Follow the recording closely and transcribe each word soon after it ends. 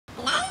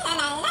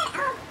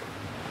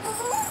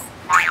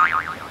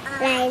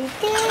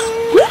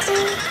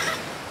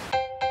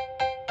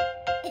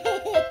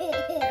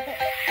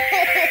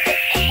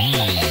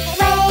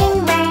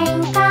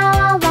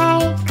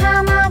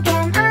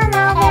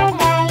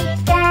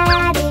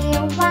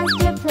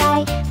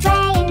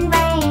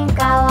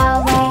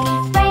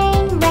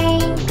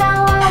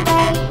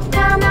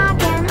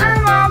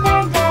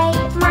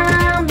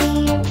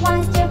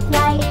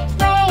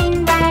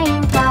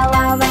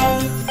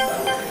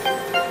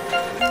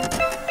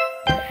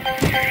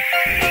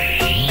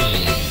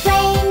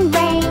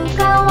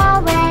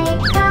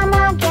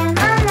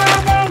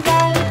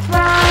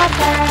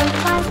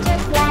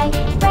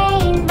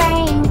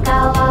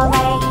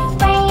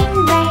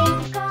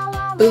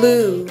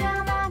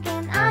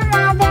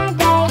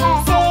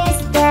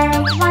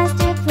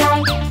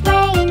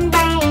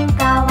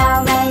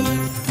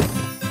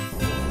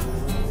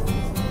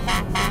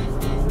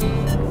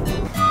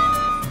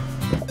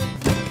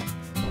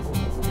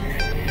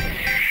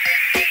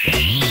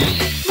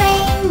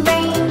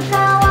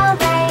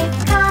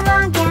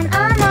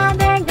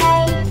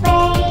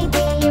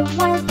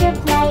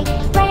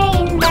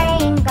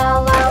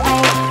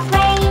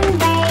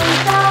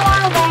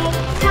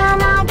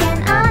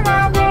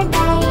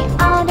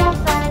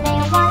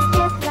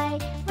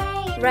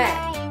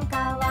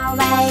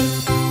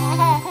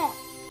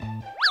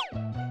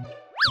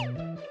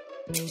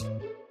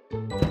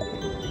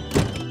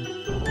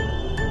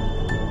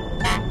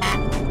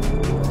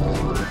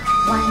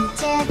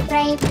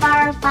3,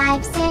 4,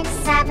 5, 6,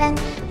 7.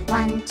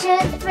 1, 2,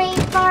 3,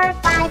 4,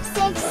 5,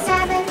 6,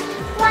 7.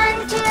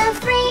 1, 2,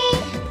 3.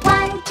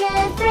 1, 2,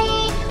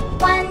 3.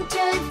 1, 2,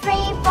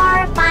 3,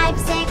 4, 5,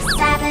 6,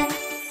 7.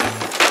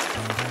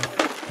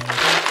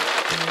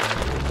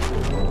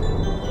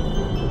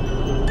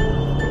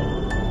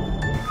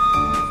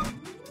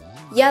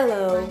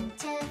 Yellow. 1,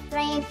 2,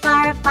 3,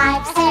 4,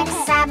 5, 6,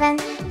 7.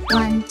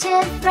 1,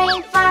 2,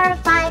 3, 4,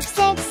 5,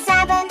 6,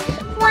 7.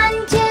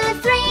 1, 2,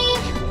 3.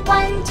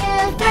 1,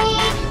 2, 3.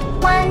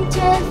 1, 2,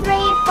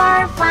 3,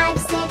 4, 5,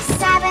 6,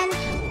 7.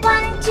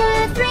 1, 2,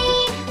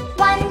 3.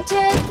 1, 2,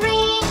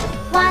 3.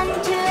 1,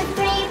 2,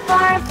 3,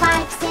 4,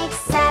 5, 6,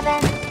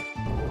 7.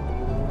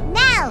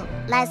 Now,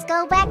 let's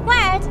go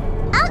backwards.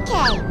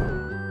 Okay.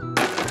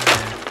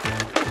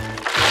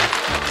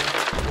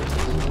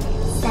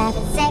 7,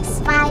 6,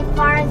 5,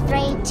 4,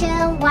 3, 2,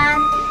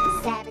 1.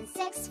 7,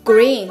 6, 5,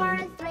 Green. 4,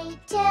 3,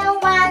 2,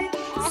 1.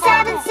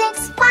 7,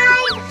 6,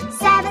 5.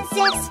 7,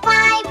 6,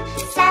 5.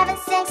 7,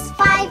 6,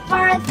 5,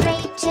 4,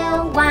 3, 2,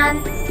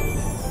 1.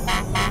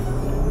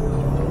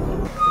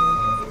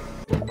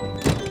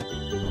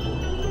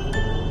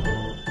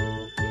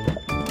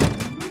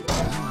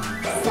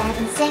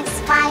 7, 6,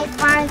 5,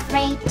 4,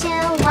 3, 2,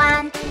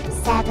 1.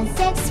 7,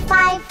 6,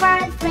 5,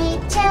 4, 3,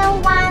 2,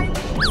 1.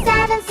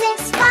 7,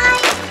 6,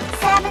 5.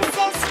 7,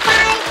 6,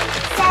 5.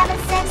 7,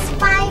 6,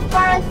 5,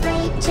 4,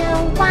 3, 2,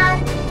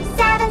 1.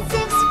 7,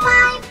 6,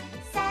 5.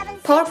 7,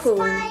 6, Purple.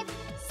 5.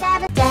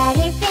 7.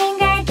 Daddy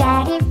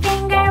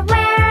finger,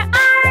 where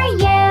are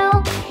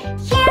you?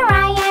 Here I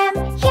am,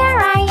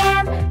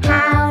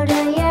 how do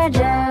you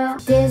do?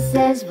 This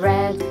is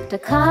red, the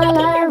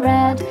color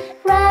red.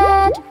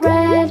 Red,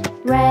 red,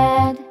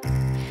 red.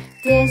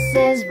 This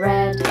is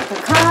red, the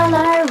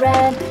color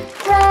red.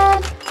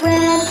 Red,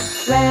 red,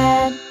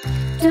 red.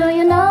 Do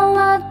you know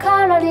what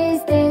color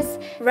is this?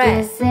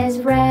 Red. This is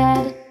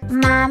red.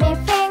 Mommy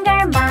finger,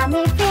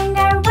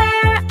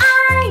 where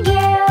are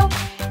you?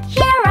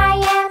 Here I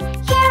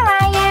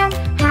am,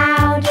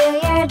 how do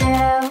you do?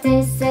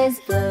 This is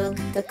blue,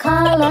 the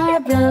color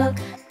blue.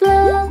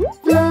 Blue,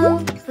 blue,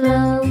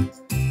 blue.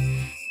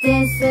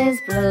 This is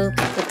blue,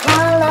 the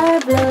color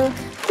blue.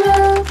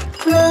 Blue,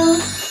 blue,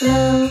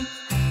 blue.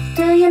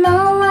 Do you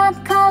know what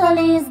color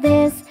is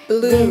this?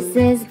 Blue. This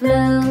is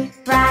blue.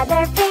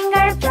 Brother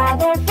finger,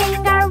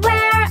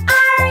 where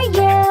are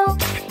you?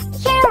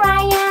 Here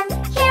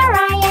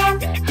I am,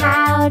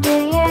 how do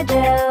you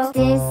do?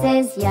 This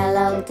is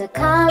yellow, the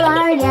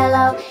color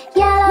yellow.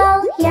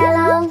 Yellow,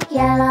 yellow,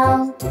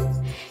 yellow.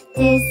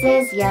 This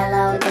is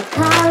yellow, the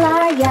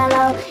color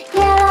yellow.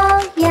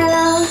 Yellow,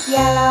 yellow,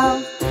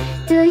 yellow.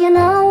 Do you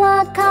know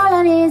what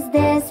color is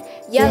this?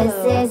 Yellow.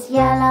 This is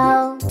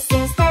yellow.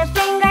 Sister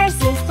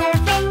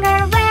finger,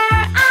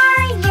 where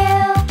are you?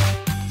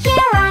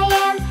 Here I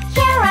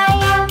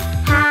am,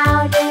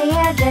 how do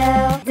you do?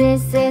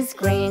 This is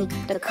green,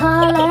 the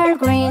color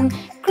green.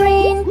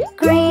 Green,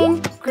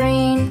 green,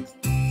 green.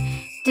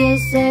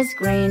 This is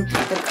green,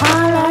 the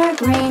color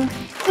green.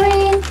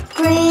 Green,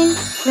 green,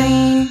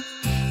 green.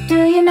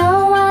 Do you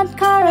know what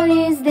color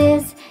is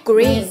this?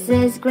 Green. This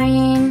is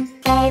green.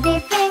 Baby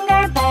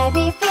finger,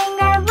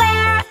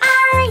 where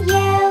are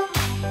you?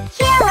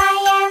 Here I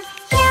am,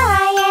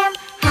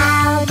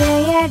 how do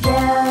you do?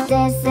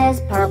 This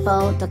is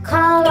purple, the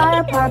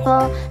color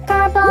purple.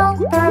 Purple,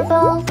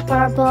 purple,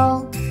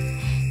 purple.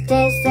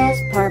 This is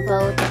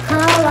purple, the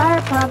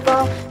color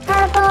purple.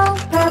 Purple,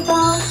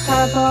 purple,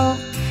 purple.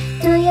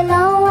 Do you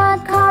know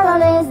what color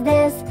is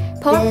this?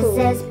 Purple.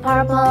 This is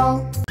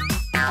purple.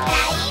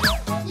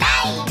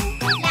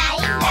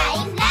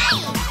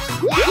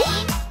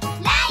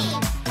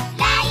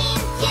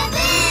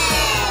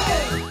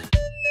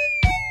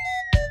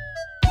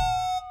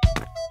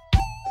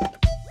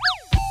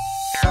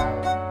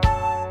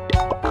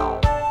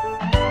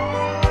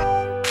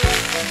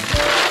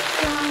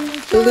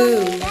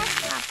 Blue.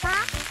 Papa.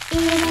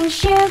 Eating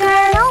sugar,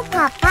 no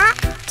papa.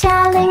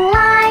 Telling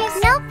lies,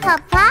 no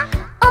papa.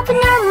 Open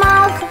your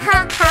mouth,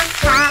 ha ha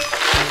ha.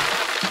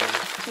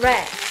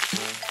 Red.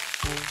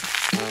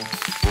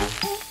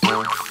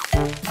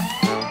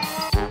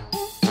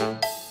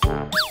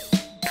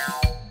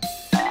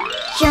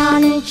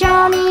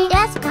 Johnny,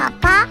 yes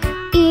papa.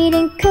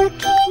 Eating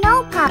cookie,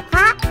 no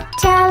papa.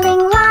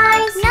 Telling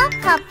lies, no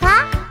papa.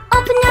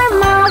 Open your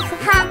mouth,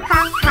 ha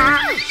ha ha.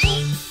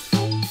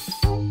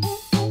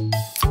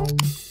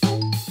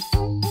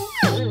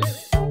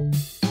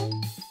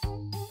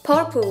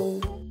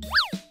 Purple.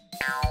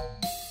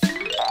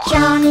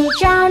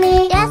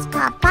 Johnny, yes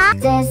papa.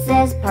 This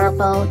is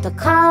purple, the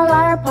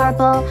color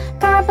purple.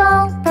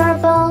 Purple,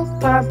 purple,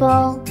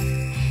 purple.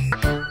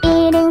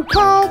 Eating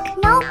cake,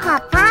 no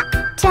papa.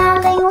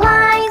 Telling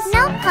lies,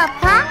 no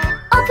papa.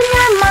 Open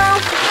your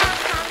mouth, ha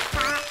ha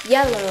ha.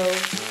 Yellow.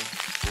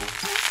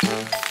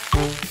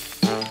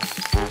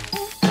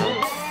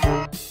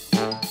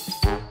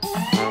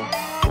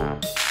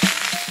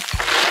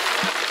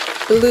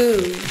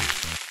 Blue.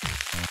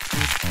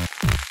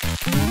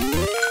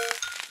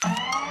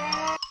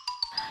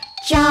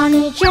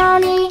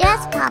 Johnny,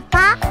 yes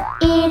papa.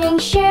 Eating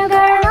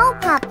sugar, no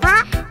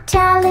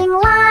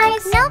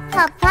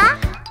papa.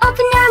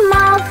 Open your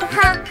mouth,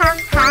 ha ha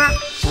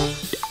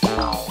ha.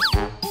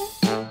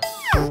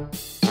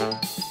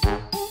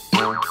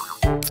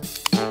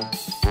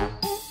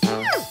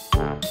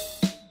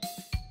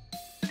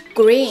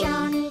 Green.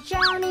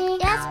 Johnny,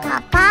 yes,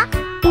 papa.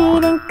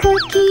 Eating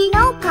cookie,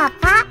 no,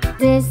 papa.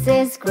 This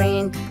is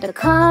green, the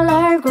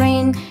color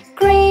green.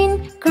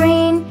 Green,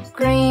 green,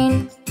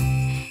 green.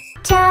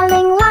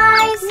 Telling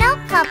lies, no,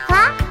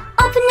 papa.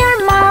 Open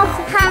your mouth,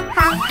 ha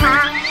ha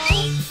ha.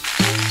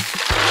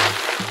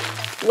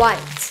 White.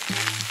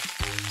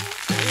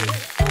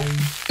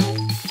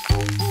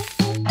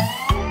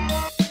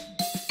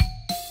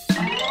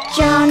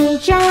 Johnny,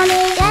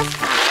 yes,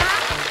 papa.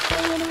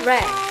 Eating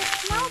Red.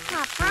 eggs, no,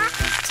 papa.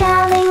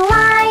 Telling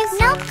lies,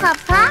 no,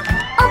 papa.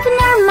 Open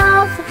your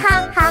mouth,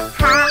 ha ha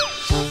ha.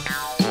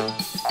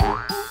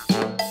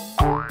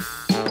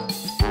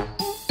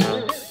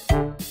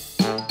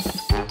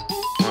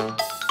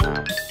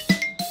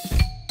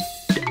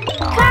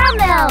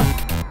 Caramel,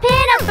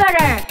 peanut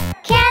butter,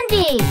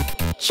 candy,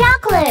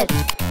 chocolate,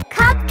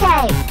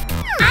 cupcake,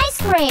 ice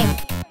cream,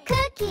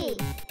 cookie,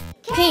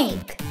 cake,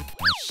 Pink.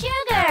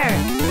 sugar.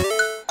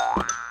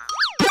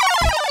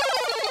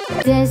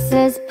 This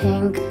is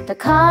pink, the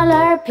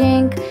color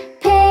pink.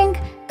 Pink,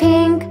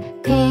 pink,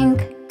 pink.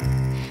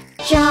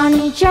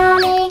 Johnny,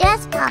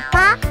 yes,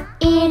 papa.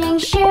 Eating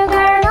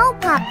sugar, no,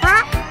 papa.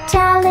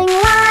 Telling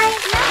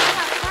lies, no,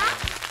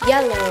 papa.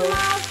 Yellow.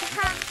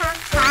 Ha ha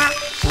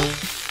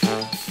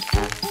ha.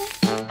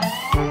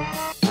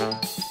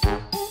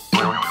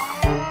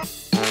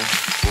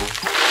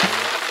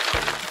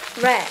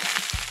 Red.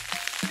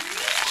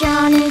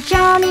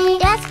 Johnny,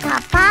 yes,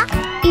 papa.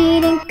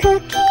 Eating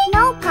cookie,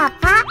 no,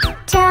 papa.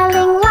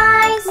 Telling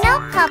lies, no,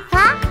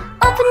 papa.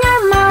 Open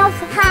your mouth,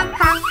 ha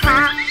ha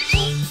ha.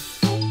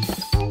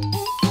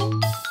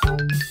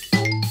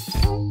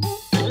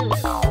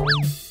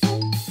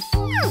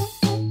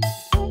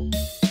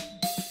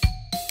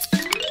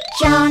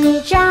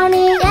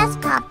 Johnny, yes,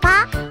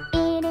 papa.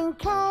 Eating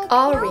cake,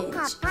 Orange.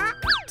 no, papa.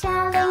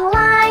 Telling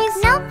lies,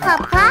 no,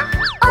 papa.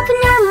 Open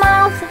your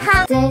mouth,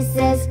 ha. This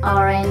is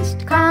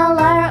orange,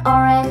 color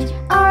orange.